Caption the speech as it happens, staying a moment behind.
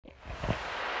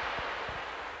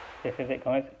This is it,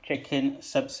 guys. Chicken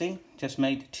sabzi. Just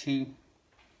made 2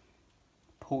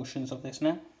 portions of this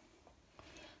now.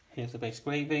 Here's the base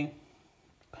gravy,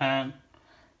 pan,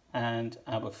 and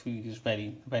our food is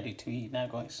ready to eat now,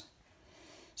 guys.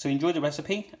 So enjoy the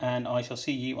recipe, and I shall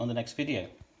see you on the next video.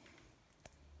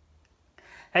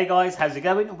 Hey guys, how's it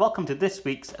going? Welcome to this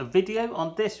week's video.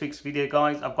 On this week's video,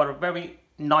 guys, I've got a very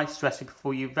nice recipe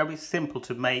for you. Very simple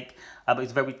to make, but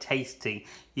it's very tasty.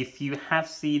 If you have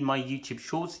seen my YouTube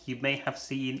shorts, you may have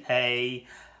seen a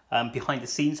behind the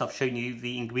scenes. I've shown you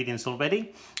the ingredients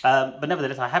already, but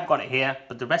nevertheless I have got it here.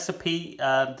 But the recipe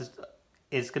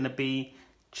is going to be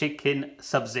chicken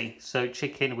sabzi, so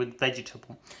chicken with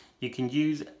vegetable. You can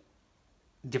use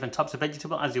different types of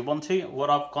vegetable as you want to.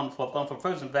 What I've gone for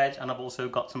frozen veg, and I've also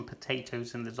got some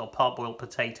potatoes in this, or parboiled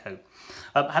potato.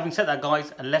 Having said that,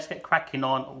 guys, let's get cracking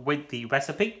on with the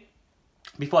recipe.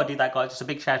 Before I do that, guys, just a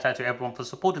big shout out to everyone for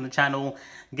supporting the channel,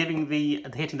 hitting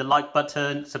the like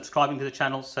button, subscribing to the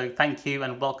channel. So thank you,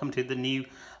 and welcome to the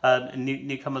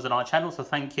newcomers on our channel. So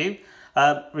thank you.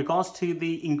 Regards to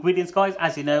the ingredients, guys,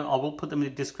 as you know, I will put them in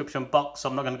the description box. So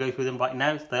I'm not going to go through them right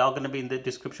now. They are going to be in the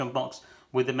description box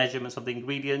with the measurements of the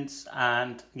ingredients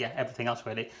and yeah, everything else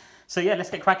really. So yeah, let's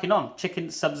get cracking on. Chicken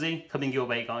sabzi coming your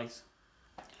way, guys.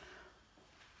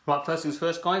 Right, first things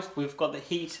first, guys, we've got the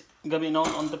heat going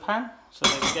on the pan. So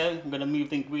there we go. I'm going to move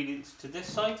the ingredients to this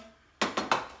side.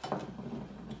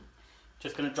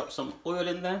 Just going to drop some oil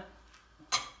in there.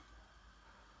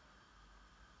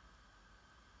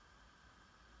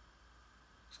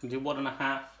 Just going to do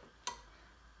 1.5.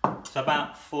 So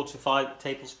about 4 to 5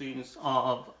 tablespoons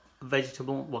of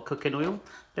vegetable or cooking oil.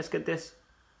 Let's get this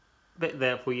bit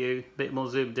there for you, a bit more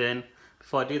zoomed in.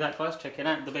 Before I do that, guys, check it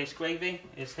out. The base gravy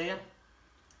is here.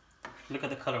 Look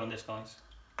at the colour on this, guys.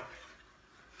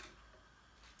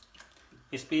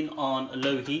 It's been on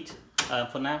low heat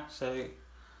for now, so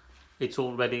it's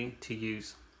all ready to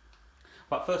use.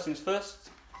 Right, first things first.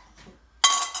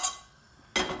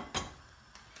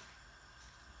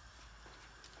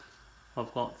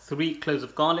 I've got 3 cloves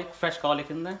of garlic, fresh garlic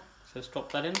in there. So let's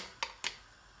drop that in.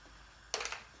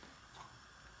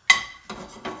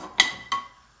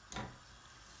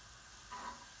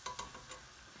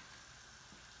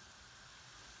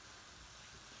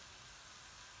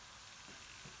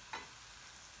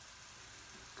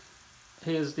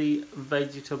 Here's the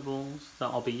vegetables that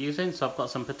I'll be using. So I've got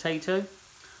some potato.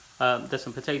 There's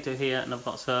some potato here, and I've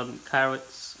got some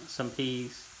carrots, some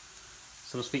peas,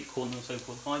 some sweet corn, and so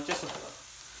forth. Just a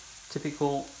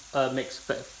typical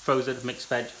frozen mixed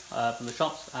veg from the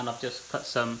shops, and I've just cut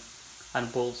some and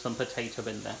boiled some potato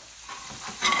in there.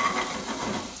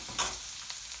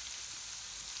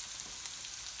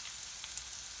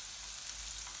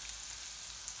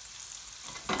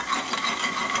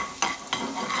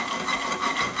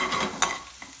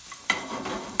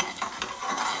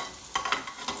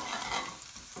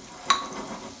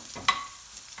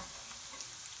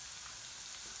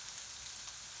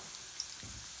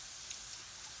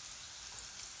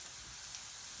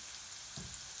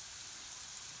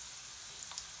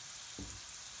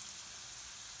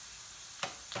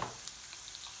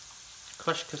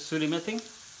 Crushed kasuri methi.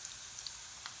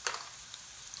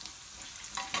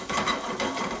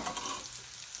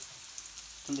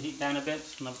 Turn the heat down a bit,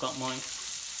 and I've got my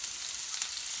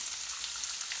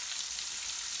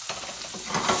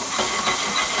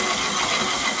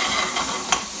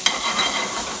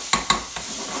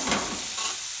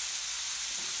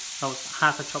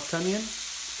half a chopped onion.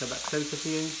 Go back closer to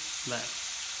you. There.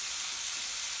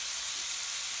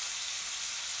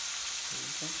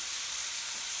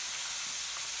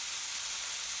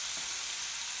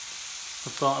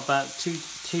 I've got about two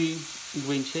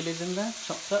green chillies in there,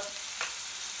 chopped up.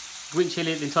 Green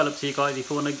chilli is entirely up to you, guys. If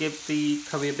you want to give the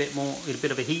curry a bit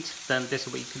of a heat, then this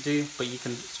is what you can do. But you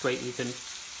can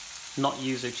not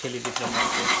use the chillies if you don't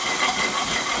want to.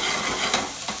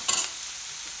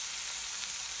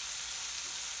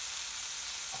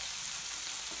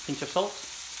 Pinch of salt.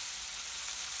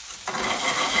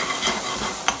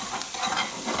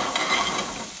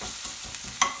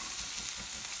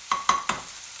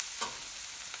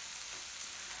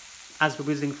 As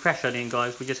we're using fresh onion,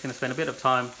 guys, we're just going to spend a bit of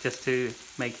time just to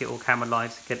make it all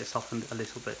caramelized, get it softened a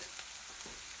little bit.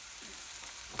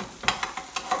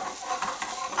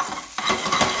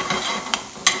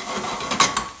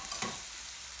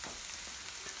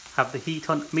 Have the heat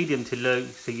on medium to low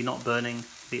so you're not burning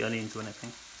the onions or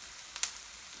anything.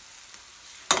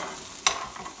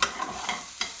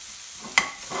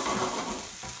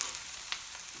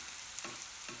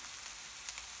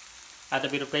 Add a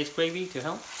bit of base gravy to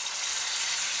help. So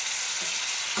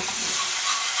 1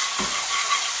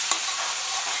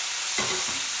 2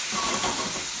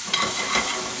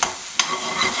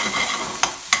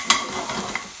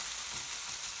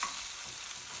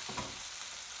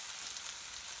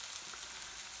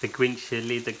 green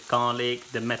chilli, the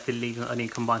garlic, the methyl leaves and onion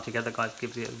combined together, guys,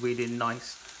 gives it a really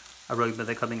nice aroma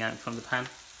they're coming out from the pan.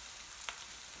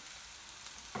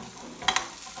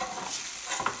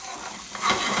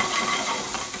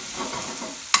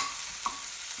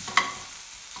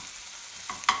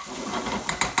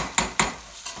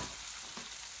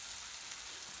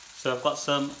 So I've got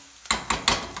some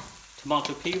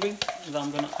tomato puree that I'm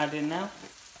going to add in now.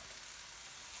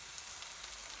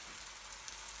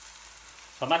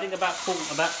 So I'm adding about 4 to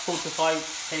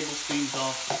 5 tablespoons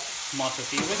of tomato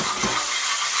puree.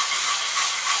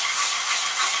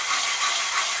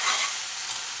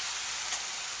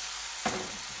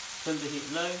 Turn the heat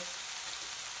low.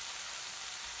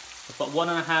 I've got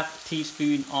 1.5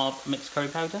 teaspoons of mixed curry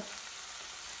powder.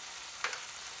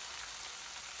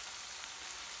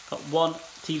 Got 1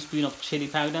 teaspoon of chili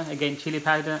powder. Again, chili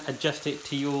powder, adjust it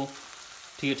to your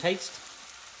taste.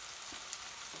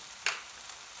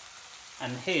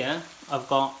 And here I've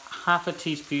got 1/2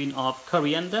 teaspoon of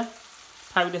coriander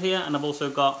powder here, and I've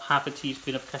also got 1/2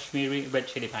 teaspoon of Kashmiri red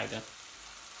chili powder.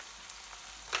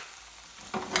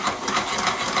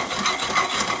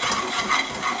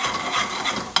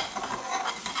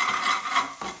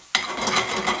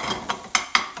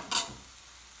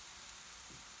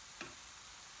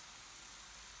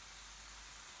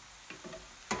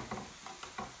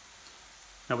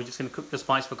 Now we're just going to cook the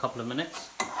spice for a couple of minutes.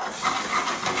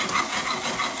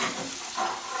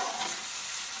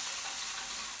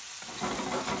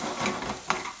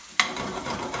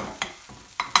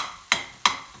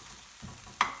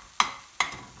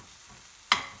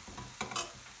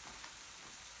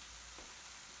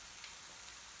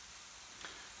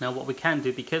 Now what we can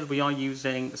do, because we are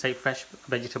using, say, fresh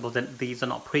vegetables, and these are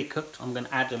not pre-cooked, I'm going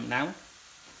to add them now.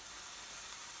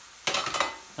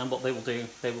 And what they will do,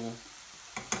 they will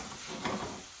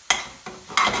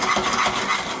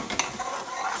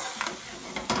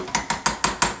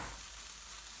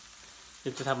you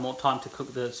just have more time to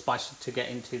cook the spices to get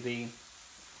into the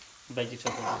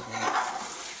vegetables as well.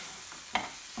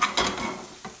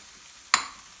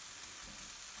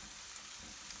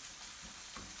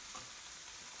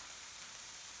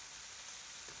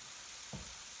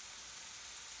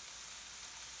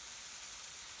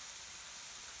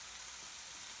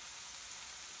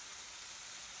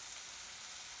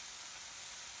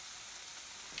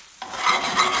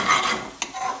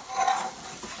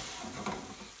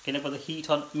 Okay, I've got the heat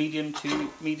on medium to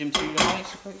high, I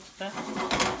suppose, there.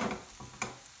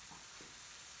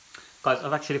 Guys,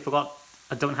 I've actually forgot,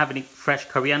 I don't have any fresh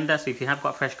coriander, so if you have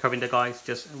got fresh coriander, guys,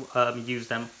 just use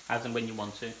them as and when you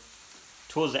want to.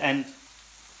 Towards the end,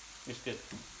 it's good.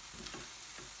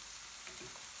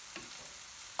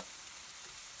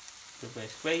 The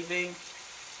roast gravy.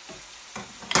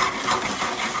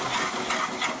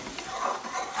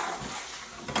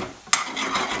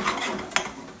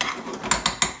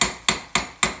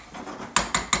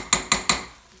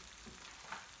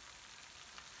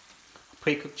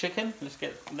 Pre-cooked chicken, let's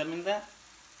get them in there.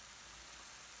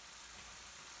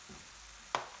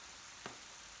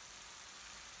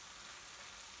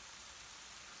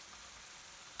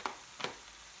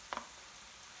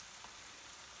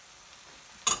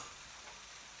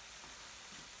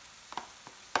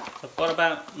 So I've got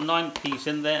about 9 pieces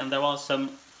in there, and there are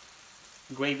some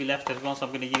gravy left as well, so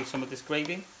I'm going to use some of this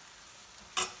gravy.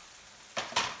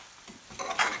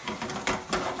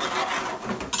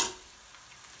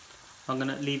 I'm going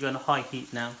to leave it on high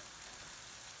heat now.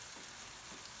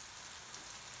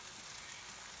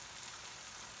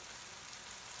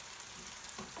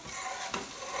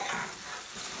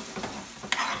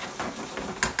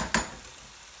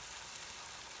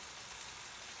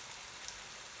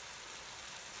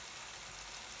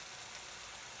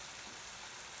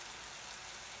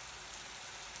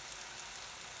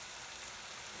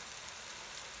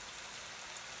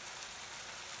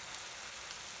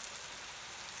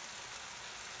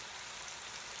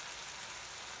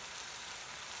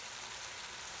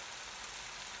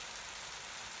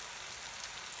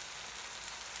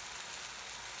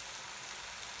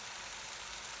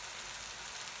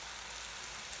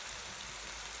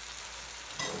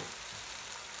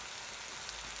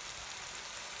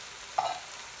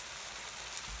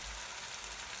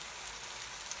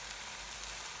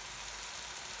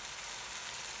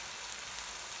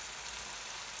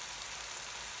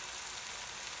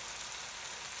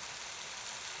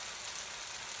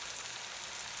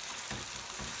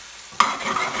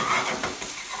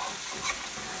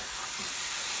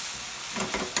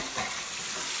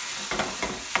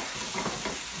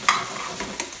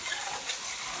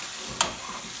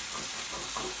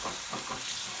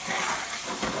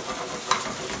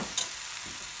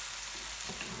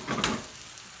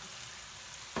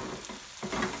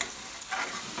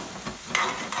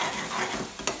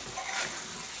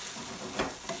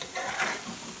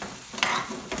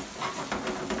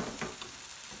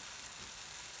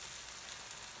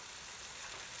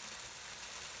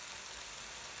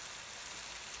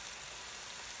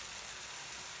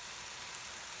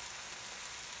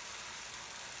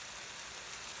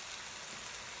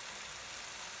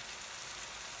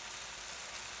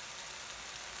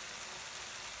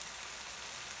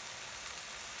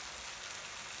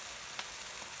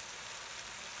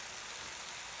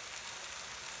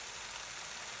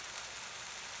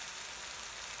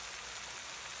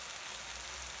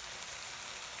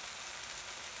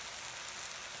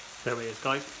 There it is,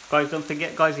 guys. Guys, don't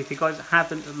forget, guys, if you guys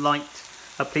haven't liked,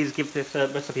 please give this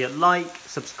recipe a like,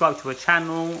 subscribe to our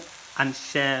channel, and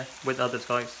share with others,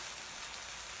 guys.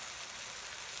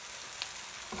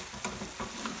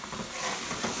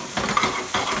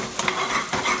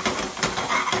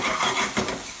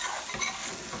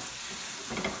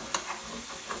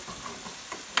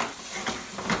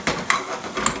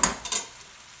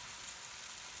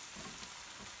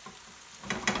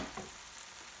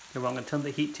 So I'm going to turn the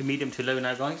heat to medium to low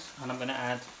now, guys, and I'm going to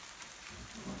add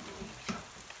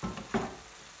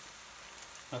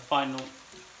my final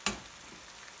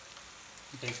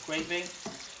base gravy.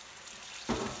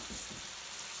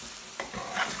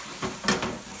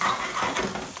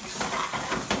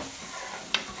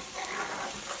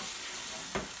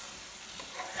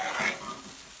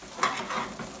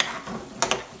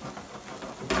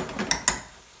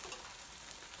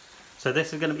 So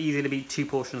this is going to be easy to be 2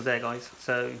 portions there, guys.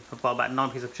 So I've got about 9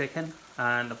 pieces of chicken,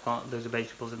 and I've got those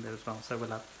vegetables in there as well. So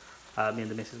we'll have, me and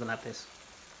the missus will have this.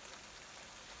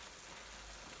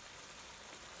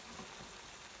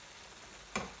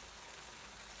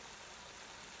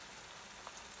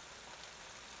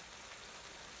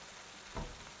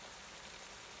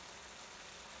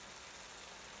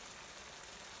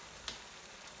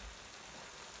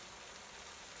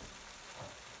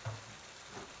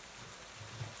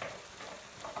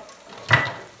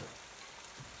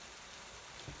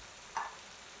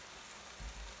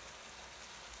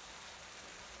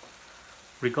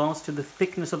 Regards to the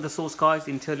thickness of the sauce, guys,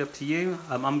 entirely up to you.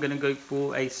 I'm going to go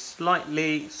for a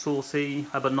slightly saucy,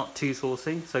 but not too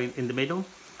saucy, so in the middle.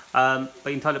 But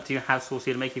entirely up to you how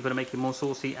saucy you make it. If you want to make it more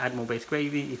saucy, add more base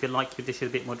gravy. If you like your dishes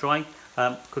a bit more dry,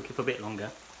 cook it for a bit longer.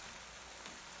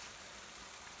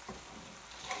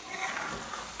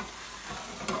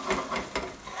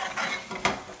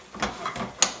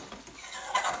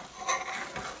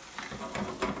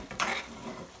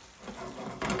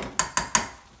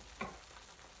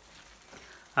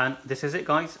 And this is it,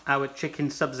 guys. Our chicken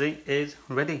sabzi is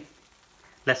ready.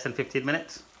 Less than 15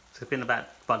 minutes. So it's been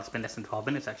it's been less than 12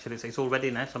 minutes actually. So it's all ready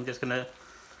now. So I'm just going to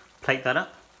plate that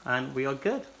up and we are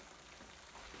good.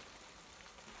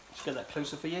 Just get that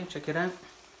closer for you. Check it out.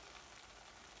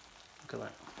 Look at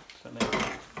that. So maybe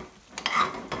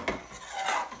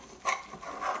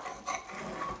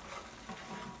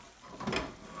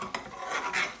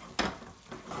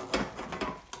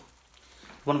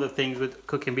one of the things with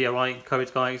cooking BRI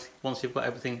curries, guys, once you've got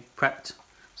everything prepped,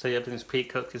 so everything's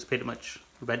pre-cooked, it's pretty much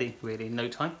ready really in no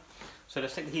time. So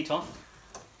let's take the heat off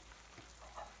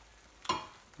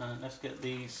and let's get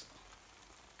these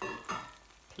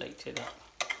plated up.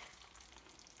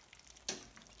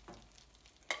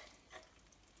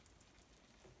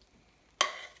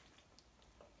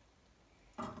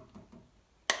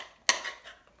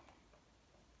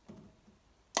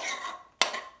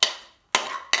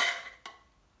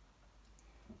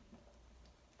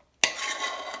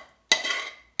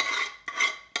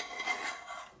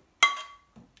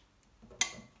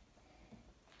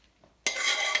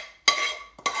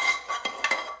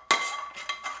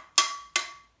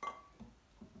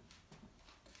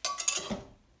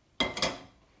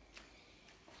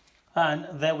 And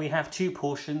there we have 2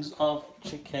 portions of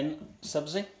chicken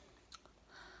sabzi.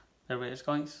 There it is,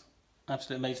 guys.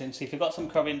 Absolutely amazing. So if you've got some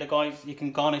coriander, guys, you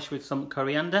can garnish with some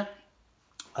coriander.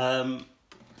 I've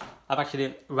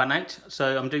actually run out,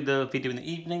 so I'm doing the video in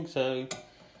the evening. So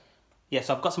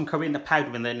yes, I've got some coriander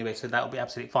powder in there anyway, so that'll be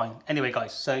absolutely fine. Anyway,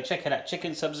 guys, so check it out.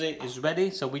 Chicken sabzi is ready.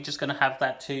 So we're just going to have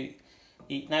that to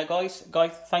eat now, guys.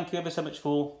 Guys, thank you ever so much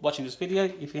for watching this video.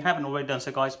 If you haven't already done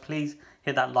so, guys, please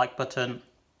hit that like button.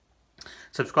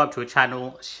 Subscribe to our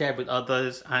channel, share with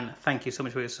others, and thank you so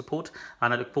much for your support,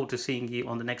 and I look forward to seeing you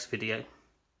on the next video.